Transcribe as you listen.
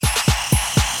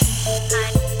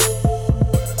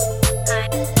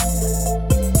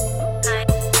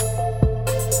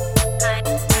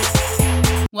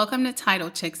Welcome to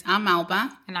Title Chicks. I'm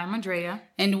Alba. And I'm Andrea.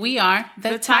 And we are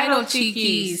the Title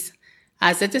Cheekies.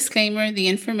 As a disclaimer, the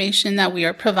information that we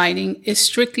are providing is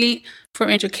strictly for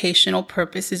educational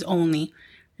purposes only,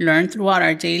 learned throughout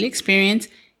our daily experience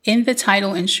in the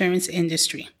title insurance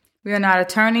industry. We are not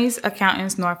attorneys,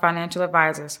 accountants, nor financial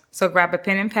advisors. So grab a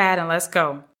pen and pad and let's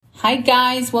go. Hi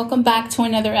guys, welcome back to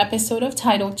another episode of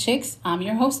Title Chicks. I'm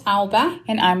your host, Alba.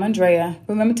 And I'm Andrea.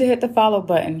 Remember to hit the follow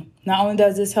button. Not only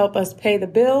does this help us pay the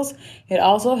bills, it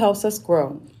also helps us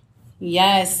grow.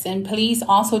 Yes, and please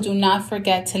also do not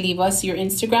forget to leave us your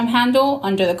Instagram handle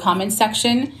under the comment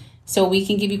section so we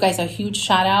can give you guys a huge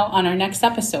shout out on our next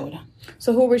episode.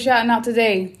 So who we're shouting out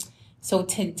today? So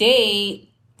today,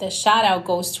 the shout out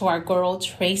goes to our girl,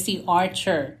 Tracy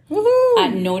Archer. Woohoo!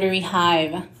 At Notary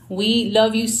Hive. We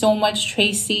love you so much,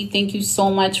 Tracy. Thank you so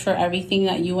much for everything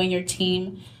that you and your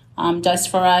team does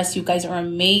for us. You guys are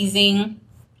amazing.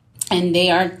 And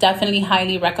they are definitely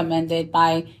highly recommended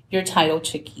by your title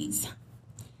chickies.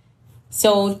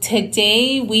 So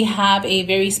today we have a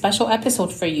very special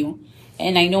episode for you.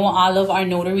 And I know all of our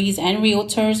notaries and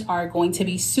realtors are going to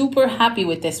be super happy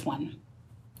with this one.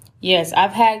 Yes,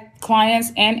 I've had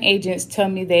clients and agents tell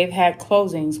me they've had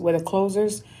closings where the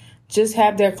closers just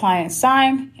have their client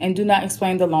sign and do not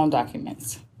explain the loan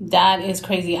documents. That is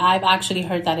crazy. I've actually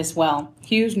heard that as well.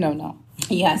 Huge no-no.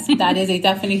 Yes, that is a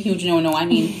definitely huge no-no. I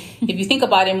mean, if you think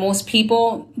about it, most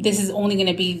people, this is only going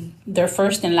to be their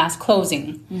first and last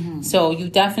closing. Mm-hmm. So you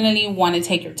definitely want to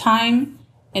take your time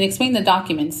and explain the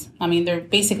documents. I mean, they're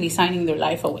basically signing their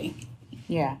life away.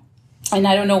 Yeah. And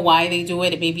I don't know why they do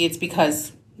it. Maybe it's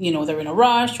because, they're in a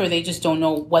rush or they just don't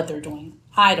know what they're doing.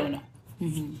 I don't know.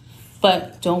 Mm-hmm.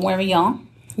 But don't worry, y'all.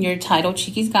 Your title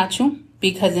cheekies got you.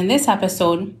 Because in this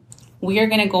episode, we are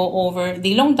going to go over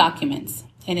the loan documents.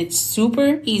 And it's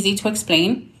super easy to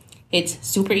explain. It's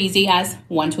super easy as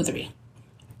 1, 2, 3.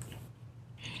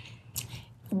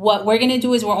 What we're going to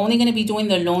do is we're only going to be doing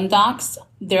the loan docs.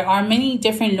 There are many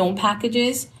different loan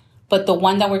packages, but the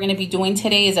one that we're going to be doing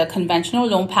today is a conventional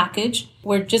loan package.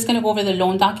 We're just going to go over the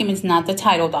loan documents, not the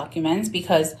title documents,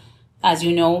 because as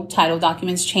you know, title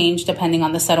documents change depending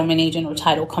on the settlement agent or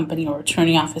title company or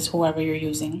attorney office, whoever you're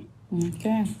using.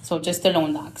 Okay. So just the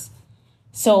loan docs.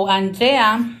 So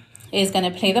Andrea is going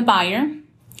to play the buyer,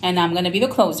 and I'm going to be the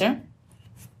closer.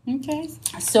 Okay.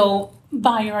 So,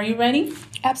 buyer, are you ready?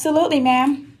 Absolutely,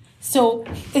 ma'am. So,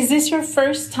 is this your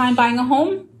first time buying a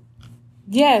home?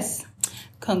 Yes.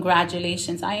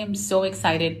 Congratulations. I am so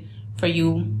excited for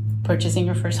you purchasing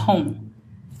your first home.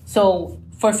 So,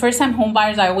 for first-time home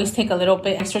buyers, I always take a little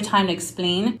bit extra time to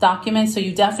explain documents. So,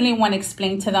 you definitely want to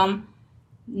explain to them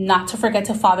not to forget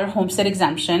to file their homestead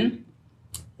exemption.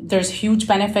 There's huge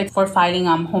benefit for filing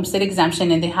homestead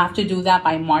exemption, and they have to do that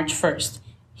by March 1st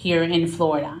here in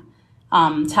Florida.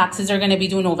 Taxes are going to be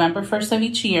due November 1st of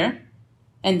each year.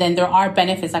 And then there are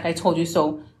benefits, like I told you.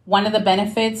 So one of the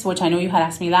benefits, which I know you had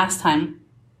asked me last time,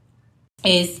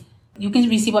 is you can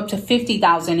receive up to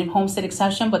 $50,000 in homestead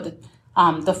exemption, but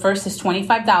the first is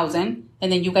 $25,000.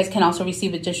 And then you guys can also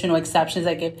receive additional exceptions,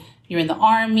 like if you're in the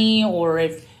Army or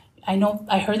if,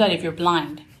 I heard that if you're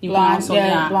blind. You blind, can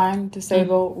also, blind,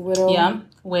 disabled, widow. Yeah,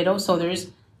 widow. So there's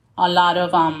a lot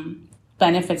of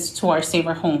benefits to our Save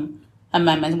Our Home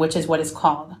Amendment, which is what it's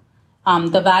called.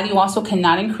 The value also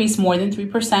cannot increase more than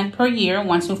 3% per year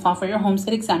once you file for your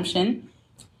homestead exemption.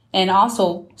 And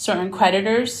also, certain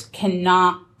creditors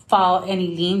cannot file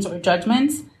any liens or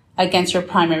judgments against your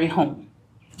primary home.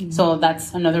 Mm-hmm. So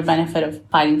that's another benefit of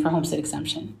filing for homestead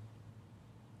exemption.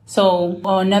 So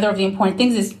another of the important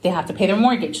things is they have to pay their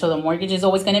mortgage. So the mortgage is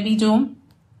always going to be due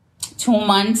 2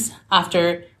 months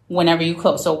after whenever you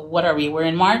close. So what are we? We're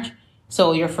in March.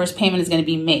 So your first payment is going to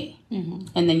be May. Mm-hmm.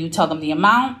 And then you tell them the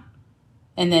amount.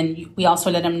 And then we also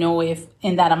let them know if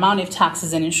in that amount, if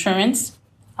taxes and insurance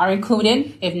are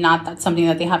included. If not, that's something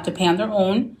that they have to pay on their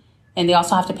own. And they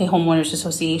also have to pay homeowners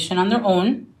association on their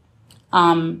own.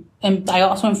 And I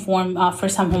also inform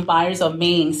first-time home buyers of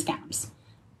mailing scams.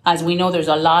 As we know, there's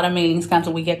a lot of mailing scams,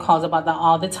 and we get calls about that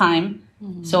all the time.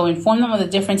 Mm-hmm. So inform them of the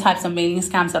different types of mailing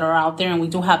scams that are out there, and we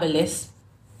do have a list.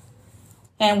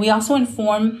 And we also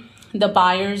inform the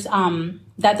buyers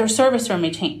that their servicer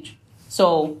may change.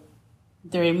 So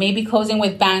they may be closing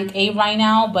with Bank A right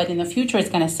now, but in the future, it's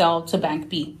going to sell to Bank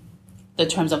B. The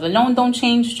terms of the loan don't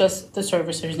change, just the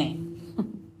servicer's name.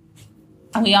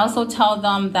 And we also tell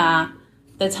them that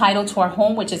the title to our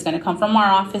home, which is going to come from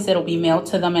our office, it'll be mailed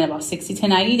to them in about 60 to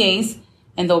 90 days.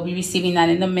 And they'll be receiving that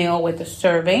in the mail with a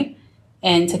survey.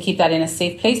 And to keep that in a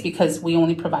safe place because we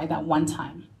only provide that one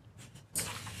time.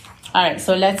 All right,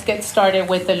 so let's get started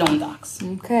with the loan docs.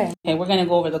 Okay. Okay, we're going to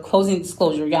go over the closing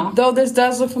disclosure, y'all. Though this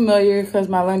does look familiar because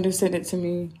my lender sent it to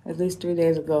me at least 3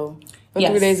 days ago.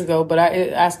 Yes. 3 days ago, but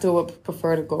I still would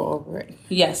prefer to go over it.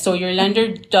 Yes, so your lender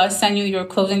does send you your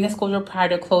closing disclosure prior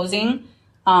to closing,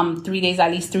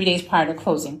 at least 3 days prior to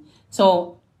closing.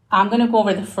 So I'm going to go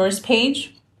over the first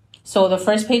page. So the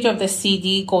first page of the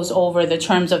CD goes over the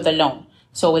terms of the loan.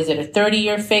 So is it a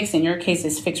 30-year fix? In your case,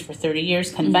 it's fixed for 30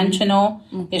 years, conventional.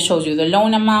 Mm-hmm. It shows you the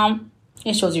loan amount.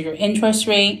 It shows you your interest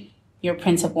rate, your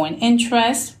principal and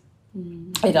interest.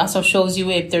 Mm-hmm. It also shows you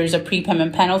if there's a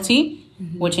prepayment penalty,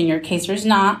 mm-hmm. which in your case there's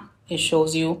not. It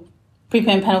shows you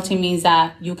prepayment penalty means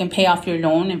that you can pay off your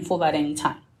loan in full at any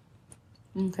time.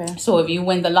 Okay. So if you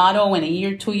win the lotto in a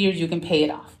year, 2 years, you can pay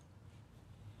it off.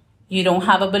 You don't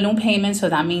have a balloon payment, so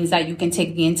that means that you can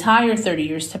take the entire 30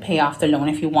 years to pay off the loan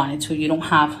if you wanted to. You don't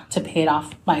have to pay it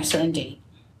off by a certain date.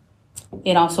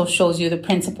 It also shows you the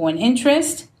principal and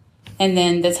interest, and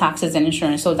then the taxes and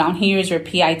insurance. So down here is your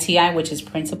PITI, which is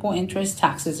principal, interest,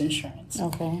 taxes, insurance.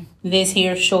 Okay. This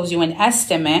here shows you an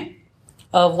estimate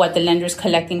of what the lender is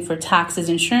collecting for taxes,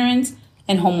 insurance,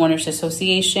 and homeowners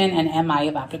association and MI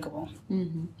if applicable.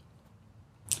 Mm-hmm.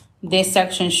 This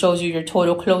section shows you your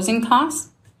total closing costs.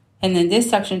 And then this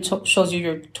section shows you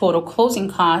your total closing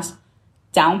costs,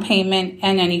 down payment,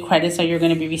 and any credits that you're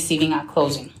going to be receiving at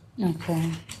closing.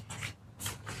 Okay.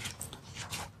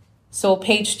 So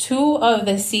page 2 of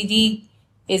the CD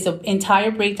is an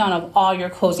entire breakdown of all your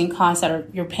closing costs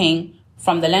that you're paying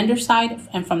from the lender side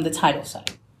and from the title side.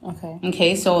 Okay.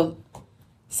 Okay, so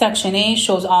section A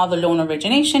shows all the loan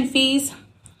origination fees.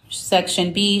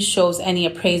 Section B shows any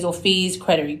appraisal fees,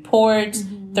 credit reports,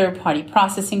 mm-hmm. third-party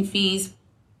processing fees.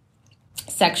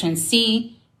 Section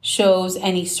C shows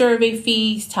any survey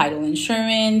fees, title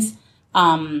insurance,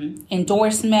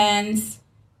 endorsements,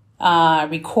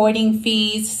 recording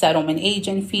fees, settlement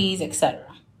agent fees, etc.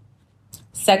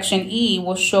 Section E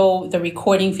will show the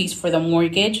recording fees for the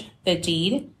mortgage, the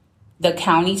deed, the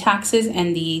county taxes,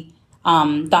 and the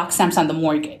doc stamps on the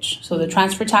mortgage. So the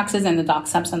transfer taxes and the doc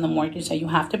stamps on the mortgage that you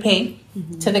have to pay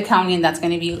mm-hmm. to the county, and that's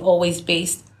going to be always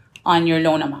based on your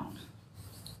loan amount.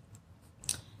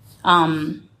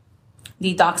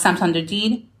 The doc stamps on the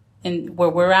deed, and where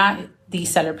we're at, the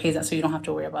seller pays that, so you don't have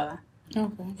to worry about that.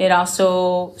 Okay. It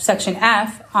also, section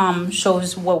F,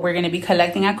 shows what we're going to be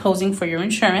collecting at closing for your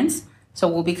insurance. So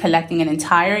we'll be collecting an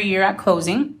entire year at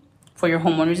closing for your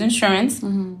homeowner's insurance.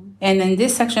 Mm-hmm. And then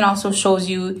this section also shows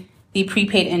you the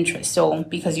prepaid interest. So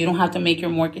because you don't have to make your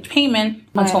mortgage payment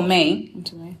until May,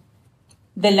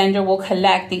 the lender will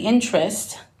collect the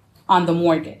interest on the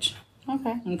mortgage.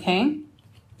 Okay.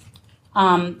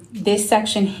 This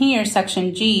section here,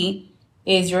 section G,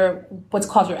 is your what's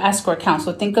called your escrow account.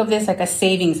 So think of this like a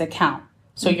savings account.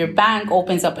 So your bank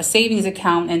opens up a savings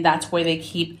account, and that's where they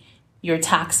keep your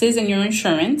taxes and your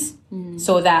insurance,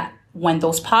 so that when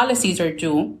those policies are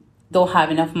due, they'll have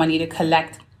enough money to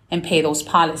collect and pay those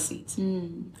policies.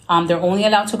 They're only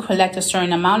allowed to collect a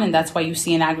certain amount, and that's why you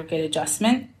see an aggregate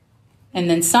adjustment. And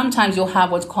then sometimes you'll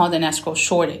have what's called an escrow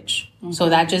shortage. So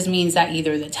that just means that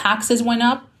either the taxes went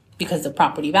up because the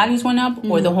property values went up,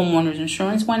 or the homeowner's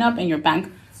insurance went up, and your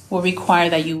bank will require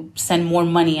that you send more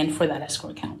money in for that escrow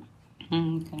account.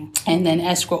 Okay. And then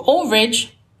escrow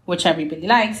overage, which everybody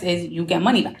likes, is you get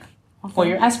money back for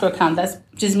your escrow account. That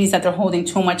just means that they're holding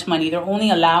too much money. They're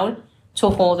only allowed to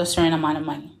hold a certain amount of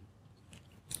money.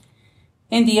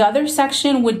 And the other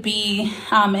section would be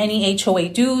any HOA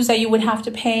dues that you would have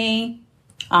to pay,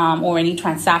 or any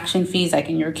transaction fees. Like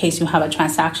in your case, you have a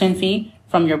transaction fee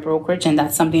from your brokerage, and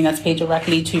that's something that's paid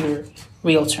directly to your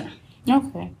realtor.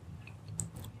 Okay.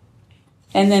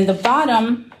 And then the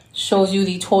bottom shows you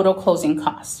the total closing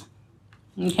costs.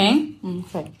 Okay?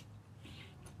 Okay.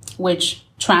 Which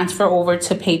transfer over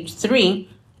to page 3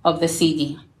 of the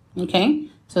CD. Okay?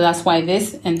 So that's why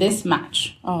this and this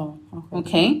match. Oh, okay.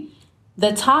 Okay?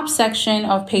 The top section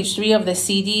of page 3 of the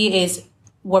CD is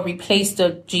what replaced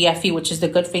the GFE, which is the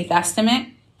good faith estimate.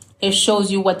 It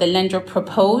shows you what the lender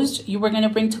proposed you were going to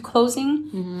bring to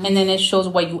closing, and then it shows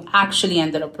what you actually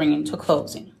ended up bringing to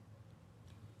closing.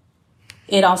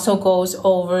 It also goes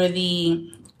over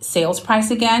the sales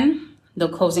price again, the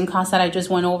closing costs that I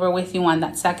just went over with you on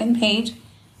that second page.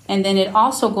 And then it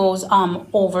also goes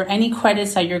over any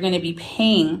credits that you're going to be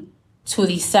paying to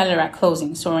the seller at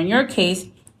closing. So in your case,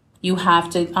 you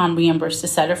have to reimburse the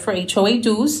seller for HOA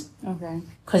dues, okay,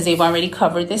 because they've already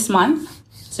covered this month.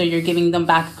 So you're giving them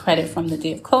back credit from the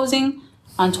day of closing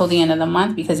until the end of the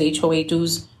month, because HOA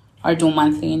dues are due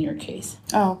monthly in your case.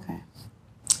 Oh, okay.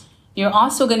 You're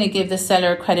also going to give the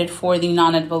seller credit for the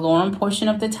non-ad valorem portion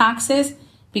of the taxes.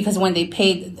 because when they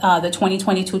paid the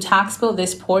 2022 tax bill,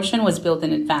 this portion was billed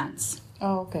in advance.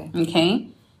 Oh, okay. Okay.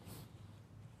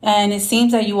 And it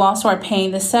seems that you also are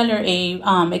paying the seller a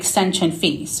extension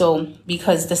fee. So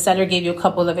because the seller gave you a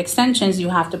couple of extensions, you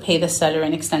have to pay the seller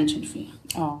an extension fee.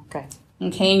 Oh, okay.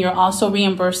 Okay, and you're also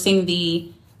reimbursing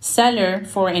the seller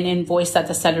for an invoice that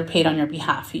the seller paid on your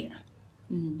behalf here.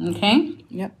 Mm-hmm. Okay?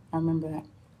 Yep, I remember that.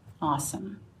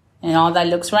 Awesome. And all that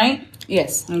looks right?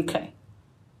 Yes. Okay.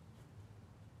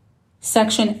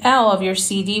 Section L of your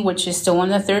CD, which is still on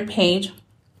the third page,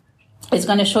 is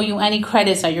going to show you any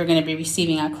credits that you're going to be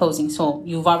receiving at closing. So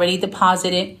you've already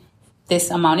deposited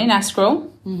this amount in escrow.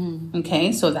 Mm-hmm.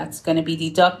 Okay, so that's going to be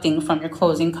deducting from your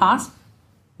closing costs.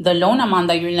 The loan amount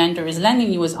that your lender is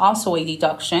lending you is also a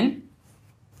deduction.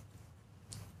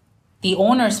 The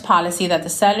owner's policy that the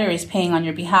seller is paying on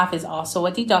your behalf is also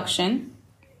a deduction.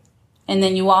 And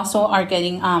then you also are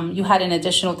getting, you had an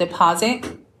additional deposit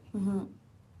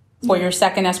for your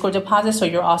second escrow deposit, so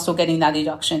you're also getting that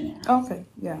deduction there. Okay,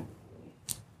 yeah.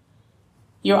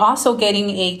 You're also getting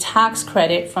a tax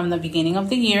credit from the beginning of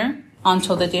the year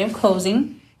until the day of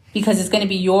closing, because it's going to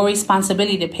be your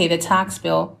responsibility to pay the tax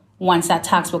bill once that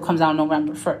tax bill comes out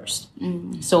November 1st.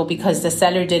 Mm. So because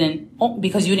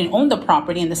because you didn't own the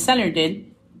property and the seller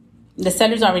did, the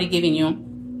seller's already giving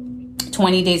you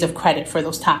 20 days of credit for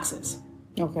those taxes.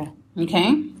 Okay.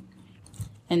 Okay?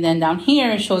 And then down here,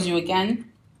 it shows you again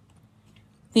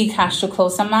the cash to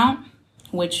close amount,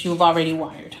 which you've already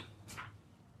wired.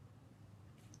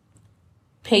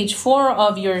 Page 4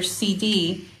 of your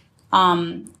CD,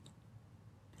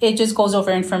 it just goes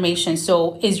over information.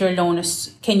 So is your loan,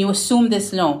 can you assume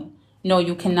this loan? No,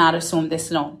 you cannot assume this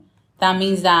loan. That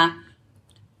means that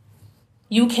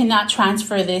you cannot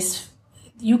transfer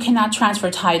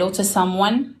title to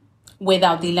someone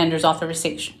without the lender's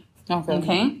authorization.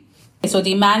 Okay? So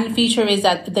the demand feature is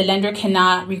that the lender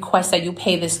cannot request that you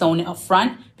pay this loan up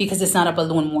front because it's not a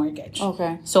balloon mortgage.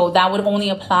 Okay. So that would only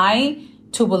apply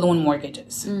to balloon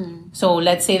mortgages. Mm. So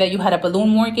let's say that you had a balloon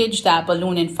mortgage that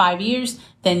balloon in 5 years,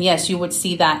 then yes, you would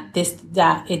see that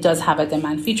it does have a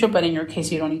demand feature, but in your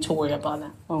case, you don't need to worry about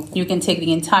that. Okay. You can take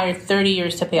the entire 30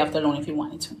 years to pay off the loan if you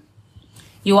wanted to.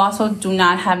 You also do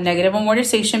not have negative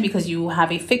amortization because you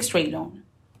have a fixed rate loan.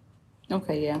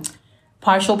 Okay, yeah.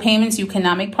 Partial payments, you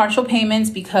cannot make partial payments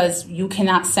because you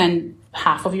cannot send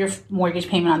half of your mortgage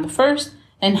payment on the 1st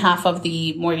and half of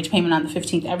the mortgage payment on the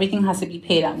 15th. Everything has to be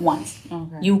paid at once.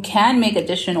 Okay. You can make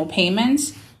additional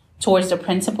payments towards the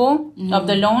principal of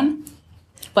the loan,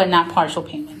 but not partial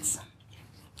payments.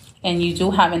 And you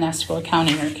do have an escrow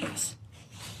account in your case.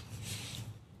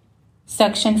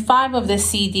 Section 5 of the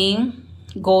CD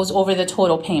goes over the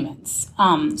total payments.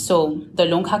 So the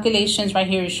loan calculations right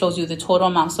here, it shows you the total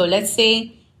amount. So let's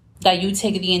say that you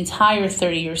take the entire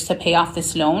 30 years to pay off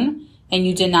this loan and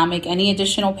you did not make any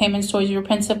additional payments towards your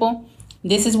principal.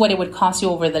 This is what it would cost you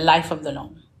over the life of the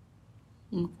loan.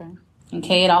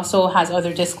 Okay. It also has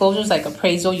other disclosures like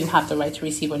appraisal. You have the right to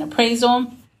receive an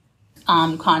appraisal,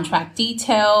 contract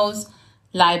details,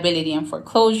 liability and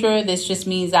foreclosure. This just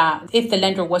means that if the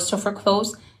lender was to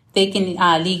foreclose, they can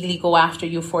legally go after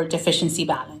you for deficiency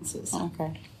balances.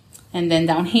 Okay. And then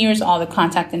down here is all the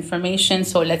contact information.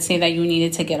 So let's say that you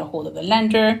needed to get a hold of the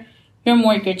lender, your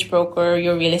mortgage broker,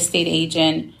 your real estate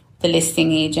agent, the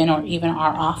listing agent, or even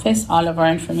our office. All of our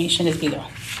information is below.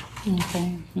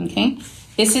 Okay.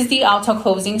 This is the Alta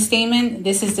closing statement.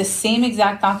 This is the same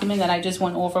exact document that I just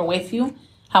went over with you.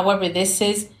 However, this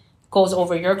goes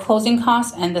over your closing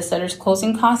costs and the seller's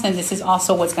closing costs, and this is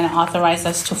also what's going to authorize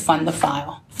us to fund the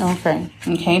file.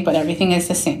 Okay, but everything is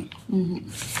the same.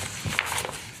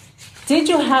 Did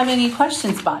you have any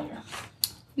questions, buyer?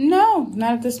 No,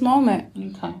 not at this moment.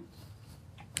 Okay.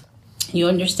 You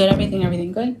understood everything?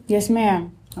 Everything good? Yes,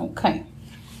 ma'am. Okay.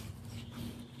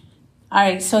 All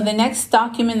right, so the next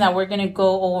document that we're going to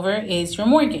go over is your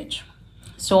mortgage.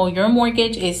 So your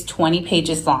mortgage is 20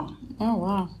 pages long. Oh,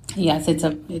 wow. Yes, it's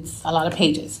a lot of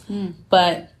pages.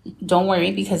 But don't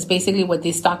worry, because basically what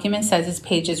this document says is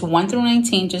pages 1 through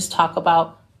 19 just talk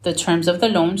about the terms of the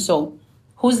loan. So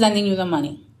who's lending you the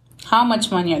money? How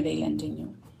much money are they lending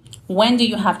you? When do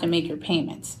you have to make your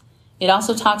payments? It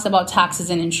also talks about taxes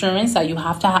and insurance, that you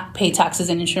have to pay taxes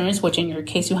and insurance, which in your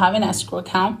case, you have an escrow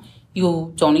account.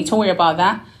 You don't need to worry about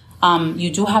that.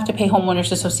 You do have to pay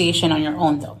homeowners association on your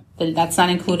own, though. That's not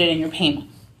included in your payment.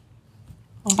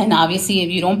 Okay. And obviously, if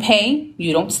you don't pay,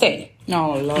 you don't stay.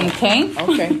 No, Lord. Okay?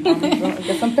 Okay.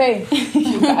 Get some pay.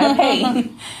 You gotta pay.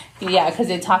 Yeah, because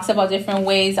it talks about different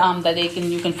ways that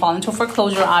you can fall into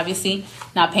foreclosure, obviously.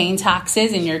 Not paying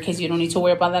taxes. In your case, you don't need to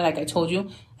worry about that, like I told you.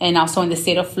 And also in the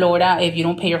state of Florida, if you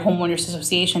don't pay your homeowners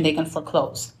association, they can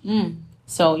foreclose.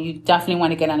 So you definitely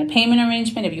want to get on a payment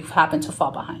arrangement if you happen to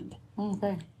fall behind.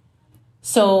 Okay.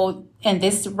 So, and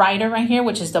this rider right here,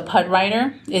 which is the PUD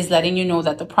rider, is letting you know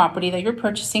that the property that you're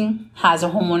purchasing has a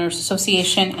homeowners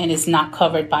association and is not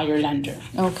covered by your lender.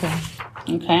 Okay.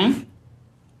 Okay.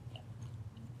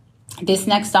 This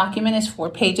next document is 4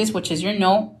 pages, which is your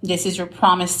note. This is your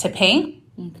promise to pay.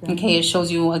 Okay. It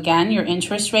shows you, again, your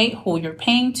interest rate, who you're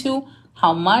paying to,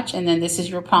 how much, and then this is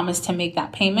your promise to make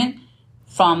that payment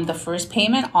from the first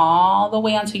payment all the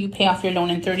way until you pay off your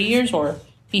loan in 30 years or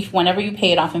whenever you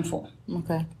pay it off in full.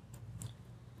 Okay.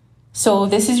 So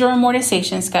this is your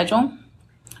amortization schedule.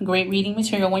 Great reading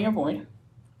material when you're bored.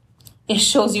 It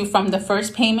shows you from the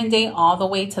first payment date all the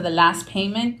way to the last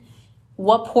payment,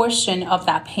 what portion of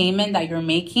that payment that you're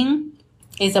making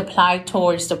is applied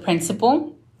towards the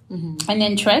principal and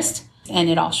interest. And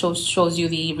it also shows you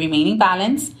the remaining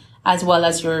balance as well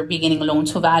as your beginning loan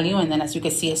to value. And then as you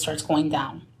can see, it starts going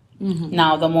down.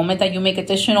 Now, the moment that you make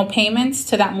additional payments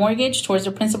to that mortgage towards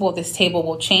the principal, this table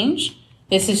will change.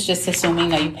 This is just assuming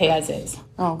that you pay as is.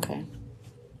 Okay.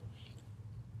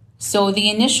 So the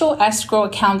initial escrow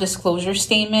account disclosure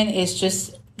statement is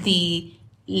just the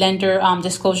lender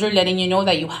disclosure letting you know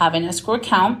that you have an escrow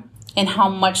account and how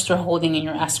much they're holding in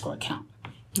your escrow account.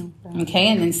 Okay,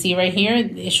 and then see right here,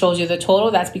 it shows you the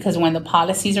total. That's because when the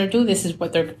policies are due, this is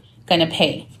what they're going to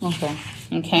pay.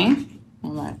 Okay.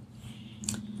 All right.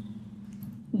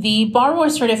 The borrower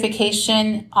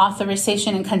certification,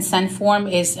 authorization, and consent form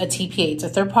is a TPA. It's a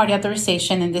third-party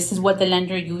authorization, and this is what the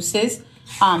lender uses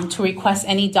to request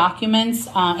any documents,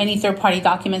 any third-party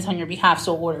documents on your behalf.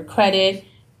 So order credit,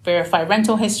 verify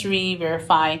rental history,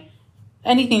 verify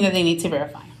anything that they need to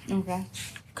verify. Okay.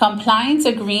 Compliance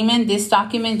agreement, this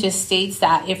document just states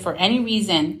that if for any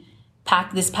reason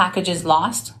this package is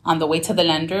lost on the way to the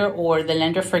lender or the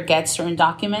lender forgets certain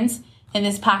documents in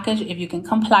this package, if you can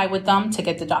comply with them to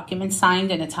get the document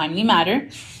signed in a timely manner.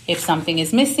 If something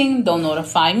is missing, they'll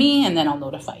notify me and then I'll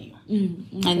notify you.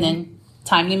 Okay. And then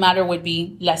timely matter would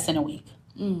be less than a week.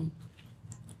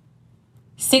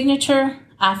 Signature,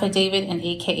 affidavit, and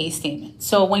AKA statement.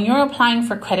 So when you're applying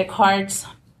for credit cards,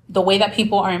 the way that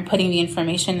people are inputting the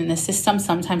information in the system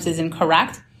sometimes is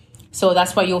incorrect. So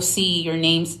that's why you'll see your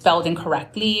name spelled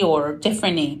incorrectly or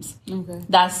different names. Okay.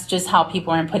 That's just how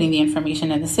people are inputting the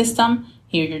information in the system.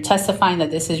 Here you're testifying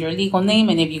that this is your legal name,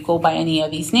 and if you go by any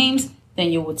of these names,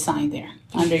 then you would sign there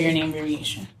under your name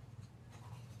variation.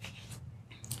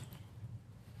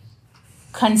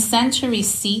 Consent to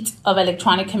receipt of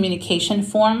electronic communication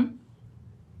form.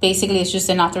 Basically, it's just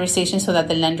an authorization so that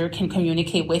the lender can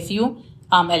communicate with you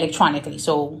electronically.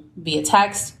 So via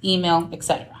text, email,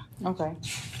 etc. Okay.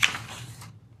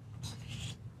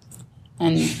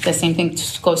 And the same thing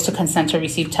goes to consent to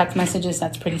receive text messages.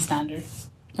 That's pretty standard.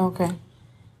 Okay.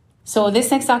 So this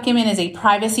next document is a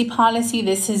privacy policy.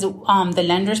 This is the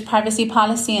lender's privacy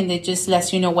policy, and it just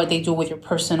lets you know what they do with your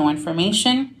personal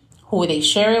information, who they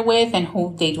share it with, and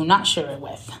who they do not share it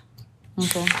with.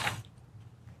 Okay.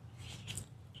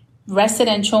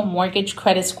 Residential mortgage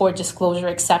credit score disclosure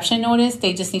exception notice.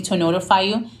 They just need to notify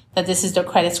you that this is the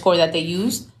credit score that they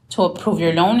use to approve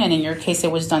your loan, and in your case,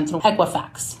 it was done through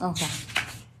Equifax. Okay.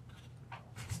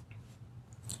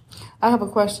 I have a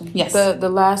question. Yes. The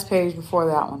last page before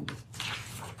that one,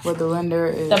 where the lender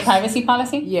is... The privacy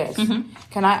policy? Yes.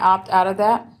 Can I opt out of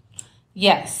that?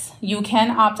 Yes, you can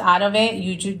opt out of it.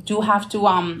 You do have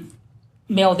to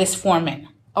mail this form in.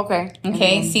 Okay.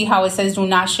 Okay. See how it says do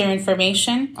not share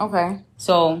information? Okay.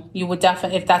 So you would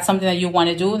definitely, if that's something that you want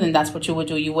to do, then that's what you would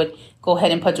do. You would go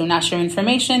ahead and put do not share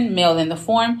information, mail in the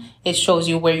form. It shows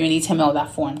you where you need to mail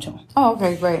that form to. Oh,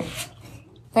 okay, great.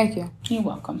 Thank you. You're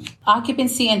welcome.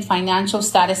 Occupancy and financial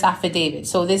status affidavit.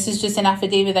 So this is just an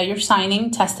affidavit that you're signing,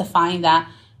 testifying that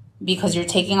because you're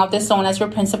taking out this loan as your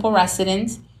principal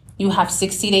residence, you have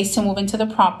 60 days to move into the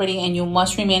property, and you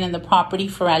must remain in the property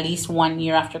for at least 1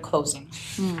 year after closing.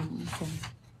 Okay.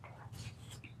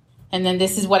 And then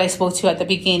this is what I spoke to at the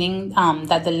beginning,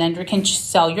 that the lender can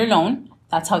sell your loan.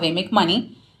 That's how they make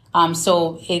money.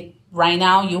 So right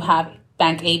now you have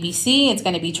Bank ABC. It's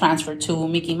going to be transferred to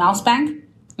Mickey Mouse Bank.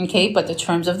 Okay, but the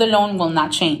terms of the loan will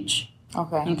not change.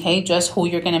 Okay. Okay, just who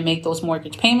you're going to make those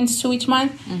mortgage payments to each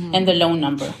month and the loan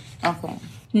number. Okay.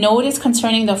 Notice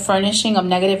concerning the furnishing of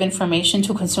negative information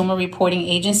to Consumer Reporting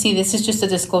Agency. This is just a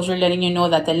disclosure letting you know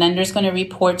that the lender is going to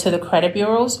report to the credit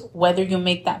bureaus whether you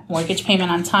make that mortgage payment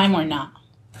on time or not.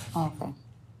 Okay.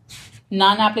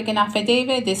 Non-applicant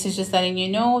affidavit. This is just letting you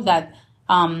know that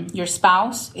your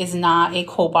spouse is not a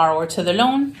co-borrower to the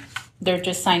loan. they're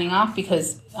just signing off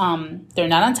because they're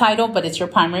not on title, but it's your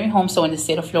primary home. So in the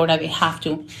state of Florida, they have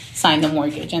to sign the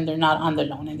mortgage, and they're not on the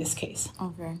loan in this case.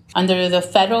 Okay. Under the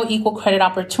Federal Equal Credit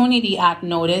Opportunity Act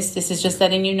notice, this is just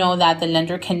letting you know that the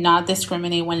lender cannot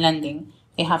discriminate when lending.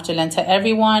 They have to lend to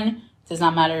everyone. Does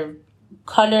not matter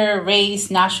color, race,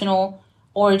 national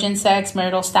origin, sex,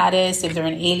 marital status, if they're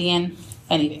an alien,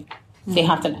 anything. They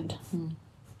have to lend.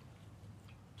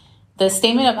 The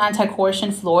Statement of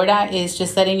Anti-Coercion Florida is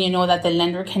just letting you know that the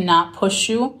lender cannot push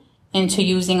you into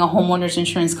using a homeowner's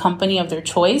insurance company of their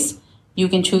choice. You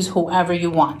can choose whoever you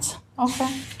want.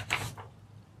 Okay.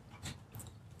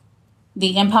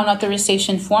 The impound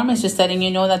authorization form is just letting you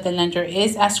know that the lender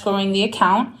is escrowing the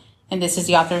account, and this is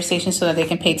the authorization so that they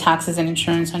can pay taxes and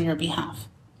insurance on your behalf.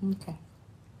 Okay.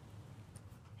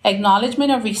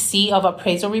 Acknowledgement of receipt of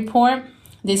appraisal report.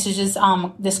 This is just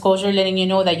disclosure letting you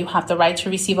know that you have the right to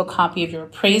receive a copy of your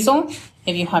appraisal.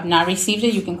 If you have not received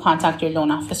it, you can contact your loan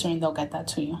officer and they'll get that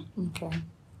to you. Okay.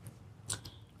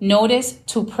 Notice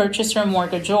to purchaser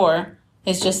mortgagor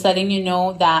is just letting you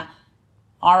know that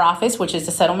our office, which is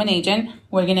the settlement agent,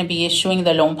 we're going to be issuing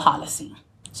the loan policy.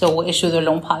 So we'll issue the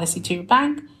loan policy to your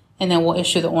bank, and then we'll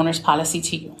issue the owner's policy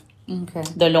to you. Okay.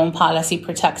 The loan policy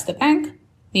protects the bank.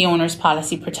 The owner's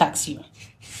policy protects you.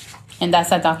 And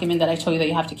that's that document that I told you that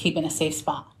you have to keep in a safe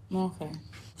spot. Okay.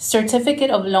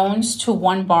 Certificate of loans to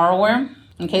one borrower.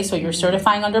 Okay, so you're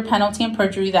certifying under penalty and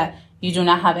perjury that you do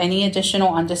not have any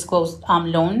additional undisclosed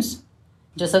loans.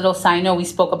 Just a little side note, we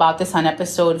spoke about this on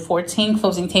episode 14,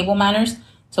 Closing Table Manners.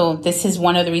 So this is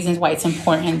one of the reasons why it's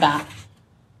important that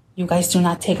you guys do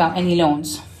not take out any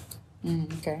loans.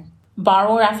 Okay.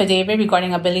 Borrower affidavit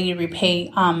regarding ability to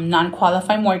repay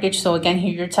non-qualified mortgage. So again,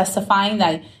 here you're testifying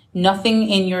that nothing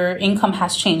in your income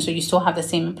has changed. So you still have the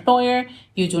same employer.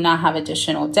 You do not have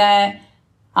additional debt,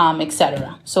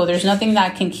 etc. So there's nothing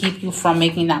that can keep you from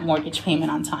making that mortgage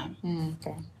payment on time.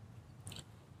 Okay.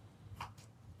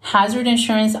 Hazard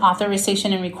insurance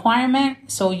authorization and requirement.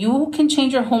 So you can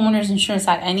change your homeowner's insurance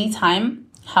at any time.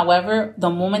 However, the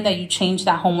moment that you change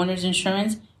that homeowner's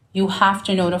insurance, you have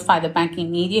to notify the bank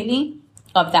immediately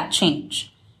of that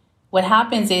change. What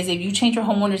happens is if you change your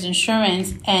homeowner's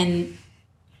insurance and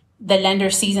the lender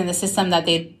sees in the system that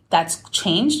that's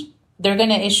changed, they're going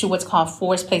to issue what's called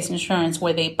forced place insurance,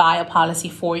 where they buy a policy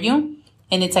for you,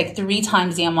 and it's like 3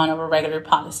 times the amount of a regular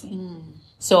policy.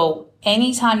 So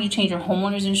anytime you change your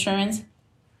homeowner's insurance,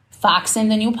 fax in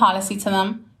the new policy to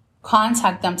them,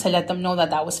 contact them to let them know that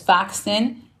that was faxed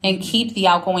in, and keep the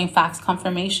outgoing fax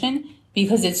confirmation,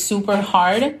 because it's super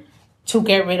hard to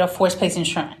get rid of forced place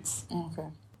insurance. Okay.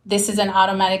 This is an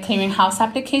automatic clearinghouse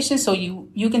application, so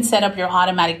you can set up your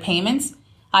automatic payments.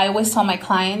 I always tell my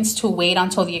clients to wait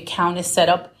until the account is set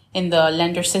up in the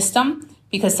lender system,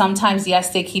 because sometimes,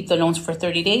 yes, they keep the loans for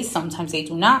 30 days. Sometimes they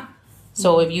do not.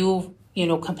 So if you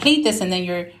complete this and then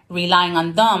you're relying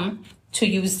on them to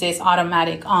use this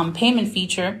automatic payment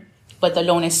feature, but the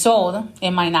loan is sold,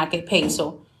 it might not get paid.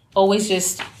 So always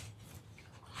just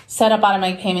set up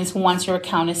automatic payments once your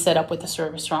account is set up with the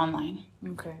servicer online.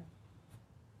 Okay.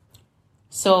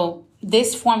 So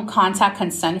this form, contact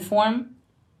consent form,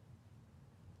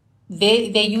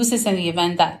 they use this in the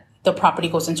event that the property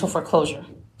goes into foreclosure.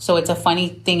 So it's a funny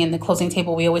thing in the closing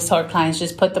table. We always tell our clients,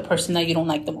 just put the person that you don't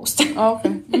like the most. Okay.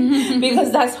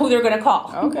 Because that's who they're going to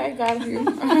call. Okay, got you.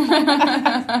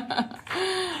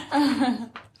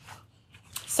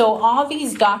 So all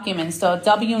these documents, the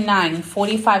W-9,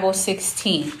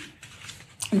 45016,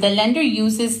 the lender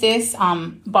uses this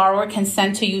borrower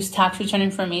consent to use tax return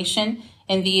information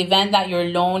in the event that your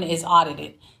loan is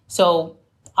audited. So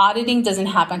auditing doesn't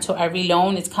happen to every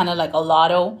loan. It's kind of like a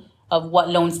lotto of what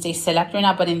loans they select or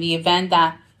not. But in the event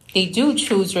that they do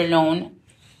choose your loan,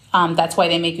 that's why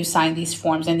they make you sign these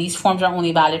forms. And these forms are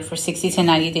only valid for 60 to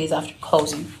 90 days after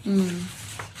closing.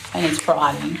 And it's for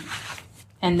auditing.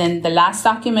 And then the last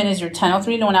document is your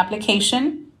 1003 loan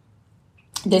application.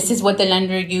 This is what the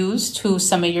lender used to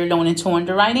submit your loan into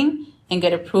underwriting and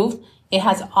get approved. It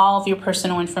has all of your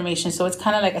personal information. So it's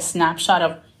kind of like a snapshot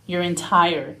of your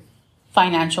entire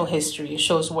financial history. It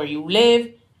shows where you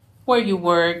live, where you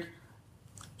work,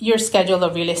 your schedule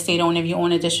of real estate own if you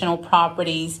own additional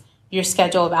properties, your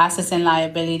schedule of assets and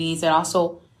liabilities. It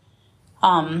also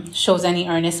shows any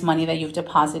earnest money that you've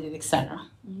deposited, etc.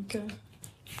 Okay.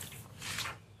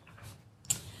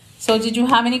 So did you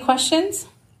have any questions?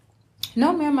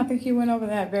 No, ma'am. I think you went over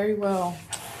that very well.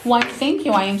 Why, thank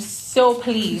you. I am so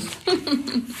pleased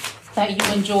that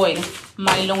you enjoyed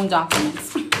my loan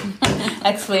documents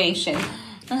explanation.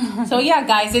 So yeah,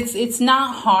 guys, it's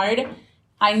not hard.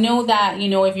 I know that,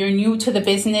 if you're new to the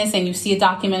business and you see a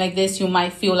document like this, you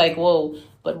might feel like, whoa,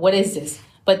 but what is this?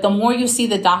 But the more you see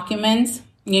the documents,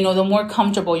 the more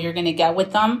comfortable you're going to get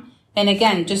with them. And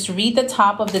again, just read the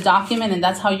top of the document, and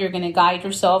that's how you're going to guide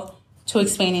yourself to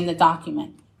explaining the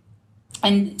document.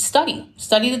 And study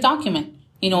the document.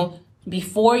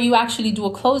 Before you actually do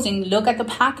a closing, look at the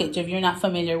package if you're not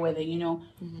familiar with it,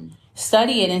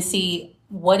 Study it and see,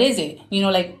 what is it?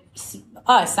 Like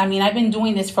us. I mean, I've been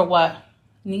doing this for what?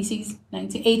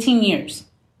 18 years.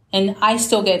 And I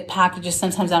still get packages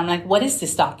sometimes that I'm like, what is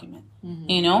this document?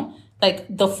 Like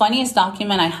the funniest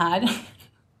document I had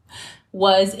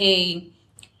was a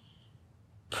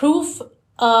proof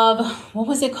of, what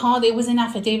was it called? It was an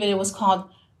affidavit. It was called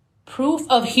proof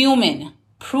of human.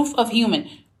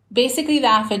 Basically, the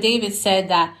affidavit said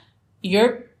that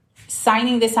you're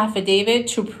signing this affidavit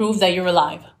to prove that you're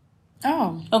alive.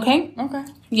 Oh. Okay? Okay.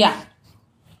 Yeah.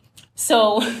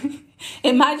 So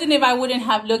imagine if I wouldn't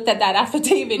have looked at that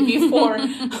affidavit before.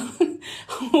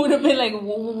 Would have been like,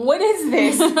 what is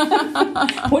this?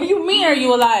 What do you mean, are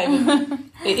you alive?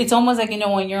 It's almost like,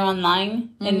 when you're online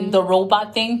and the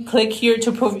robot thing, click here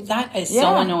to prove. That is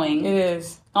so annoying. It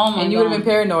is. Oh my God. And you would have been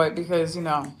paranoid because,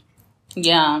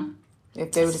 Yeah.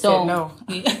 If they would have said no.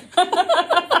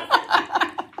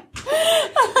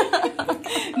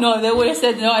 No, they would have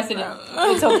said no. I said,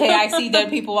 it's okay. I see dead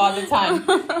people all the time.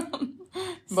 Both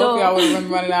of y'all would have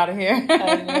been running out of here.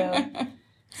 I know.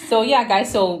 So, yeah,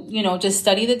 guys. So, just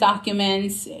study the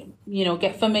documents.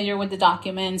 Get familiar with the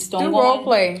documents. Don't do role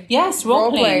play. Yes,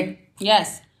 role play.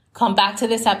 Yes. Come back to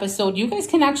this episode. You guys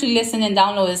can actually listen and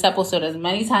download this episode as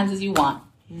many times as you want.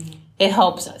 Mm-hmm. It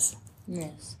helps us.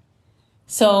 Yes.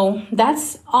 So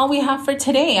that's all we have for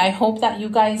today. I hope that you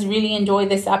guys really enjoyed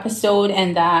this episode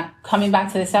and that coming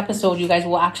back to this episode, you guys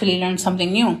will actually learn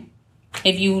something new.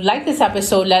 If you like this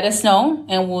episode, let us know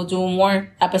and we'll do more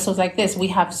episodes like this. We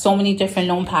have so many different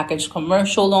loan packages,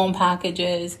 commercial loan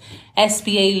packages,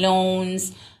 SBA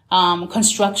loans,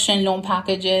 construction loan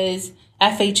packages,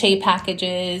 FHA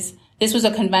packages. This was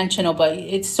a conventional, but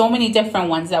it's so many different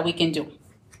ones that we can do.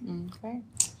 Okay.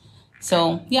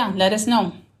 So, yeah, let us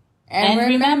know. And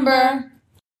remember,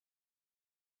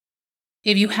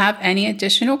 if you have any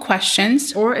additional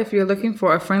questions, or if you're looking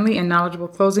for a friendly and knowledgeable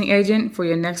closing agent for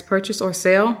your next purchase or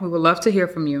sale, we would love to hear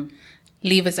from you.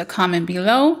 Leave us a comment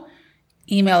below.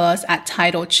 Email us at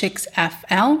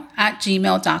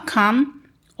titlechicksfl@gmail.com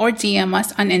or DM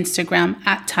us on Instagram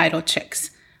at titlechicks.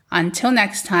 Until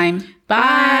next time,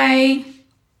 bye.